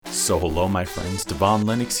So hello my friends, Devon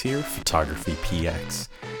Lennox here, Photography PX.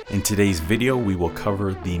 In today's video we will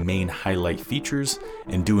cover the main highlight features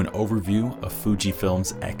and do an overview of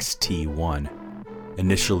Fujifilm's X-T1.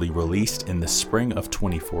 Initially released in the spring of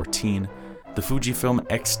 2014, the Fujifilm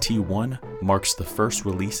X-T1 marks the first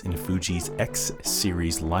release in Fuji's X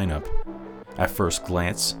series lineup. At first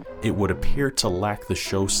glance, it would appear to lack the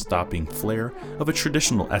show-stopping flair of a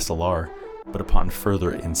traditional SLR, but upon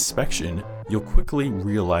further inspection, you'll quickly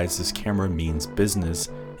realize this camera means business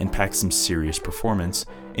and packs some serious performance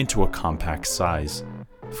into a compact size.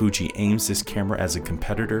 Fuji aims this camera as a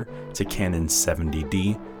competitor to Canon's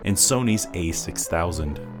 70D and Sony's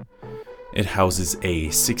a6000. It houses a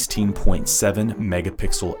 16.7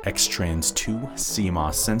 megapixel X-Trans 2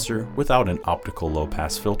 CMOS sensor without an optical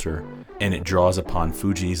low-pass filter, and it draws upon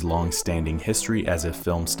Fuji's long-standing history as a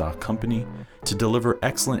film stock company to deliver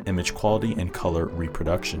excellent image quality and color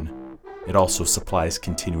reproduction. It also supplies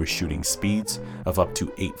continuous shooting speeds of up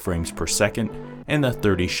to 8 frames per second and a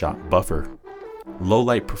 30-shot buffer.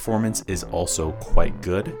 Low-light performance is also quite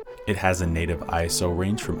good. It has a native ISO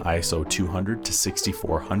range from ISO 200 to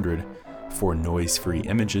 6400 for noise-free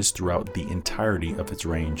images throughout the entirety of its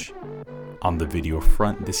range. On the video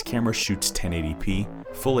front, this camera shoots 1080p,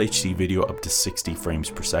 Full HD video up to 60 frames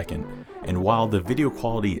per second, and while the video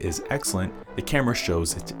quality is excellent, the camera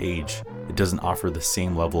shows its age. It doesn't offer the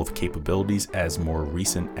same level of capabilities as more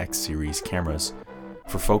recent X series cameras.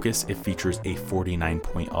 For focus, it features a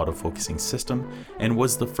 49-point autofocusing system and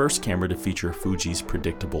was the first camera to feature Fuji's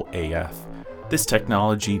predictable AF. This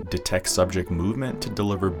technology detects subject movement to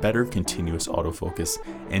deliver better continuous autofocus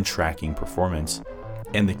and tracking performance,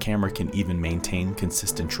 and the camera can even maintain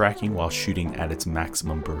consistent tracking while shooting at its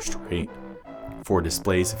maximum burst rate. For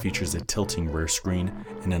displays, it features a tilting rear screen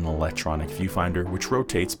and an electronic viewfinder which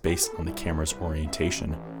rotates based on the camera's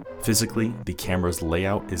orientation. Physically, the camera's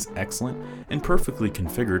layout is excellent and perfectly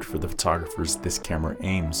configured for the photographers this camera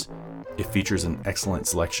aims. It features an excellent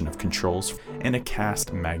selection of controls and a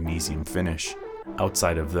cast magnesium finish.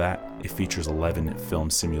 Outside of that, it features 11 film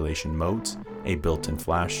simulation modes, a built-in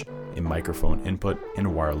flash, a microphone input,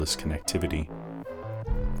 and wireless connectivity.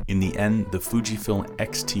 In the end, the Fujifilm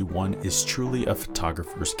X-T1 is truly a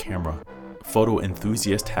photographer's camera. Photo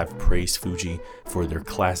enthusiasts have praised Fuji for their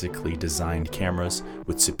classically designed cameras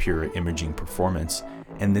with superior imaging performance,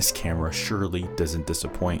 and this camera surely doesn't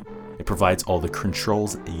disappoint. It provides all the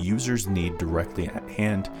controls users need directly at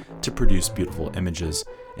hand to produce beautiful images,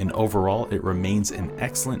 and overall it remains an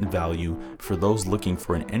excellent value for those looking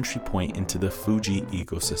for an entry point into the Fuji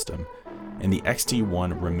ecosystem. And the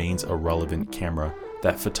X-T1 remains a relevant camera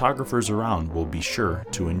that photographers around will be sure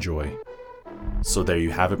to enjoy. So there you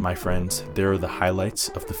have it my friends, there are the highlights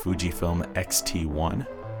of the Fujifilm X-T1.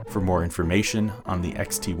 For more information on the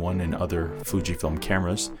X-T1 and other Fujifilm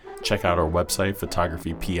cameras, check out our website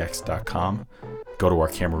photographypx.com, go to our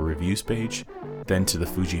camera reviews page, then to the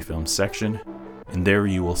Fujifilm section, and there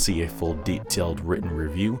you will see a full detailed written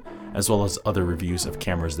review as well as other reviews of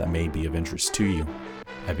cameras that may be of interest to you.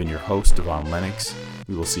 I've been your host, Devon Lennox.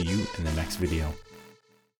 We will see you in the next video.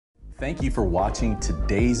 Thank you for watching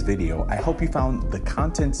today's video. I hope you found the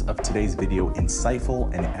contents of today's video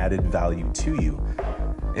insightful and added value to you.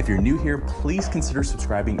 If you're new here, please consider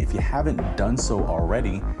subscribing if you haven't done so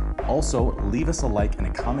already. Also, leave us a like and a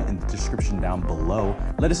comment in the description down below.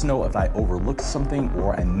 Let us know if I overlooked something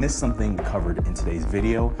or I missed something covered in today's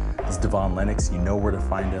video. This is Devon Lennox. You know where to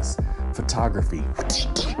find us. Photography.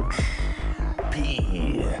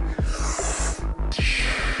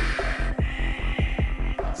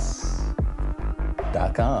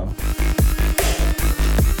 .com.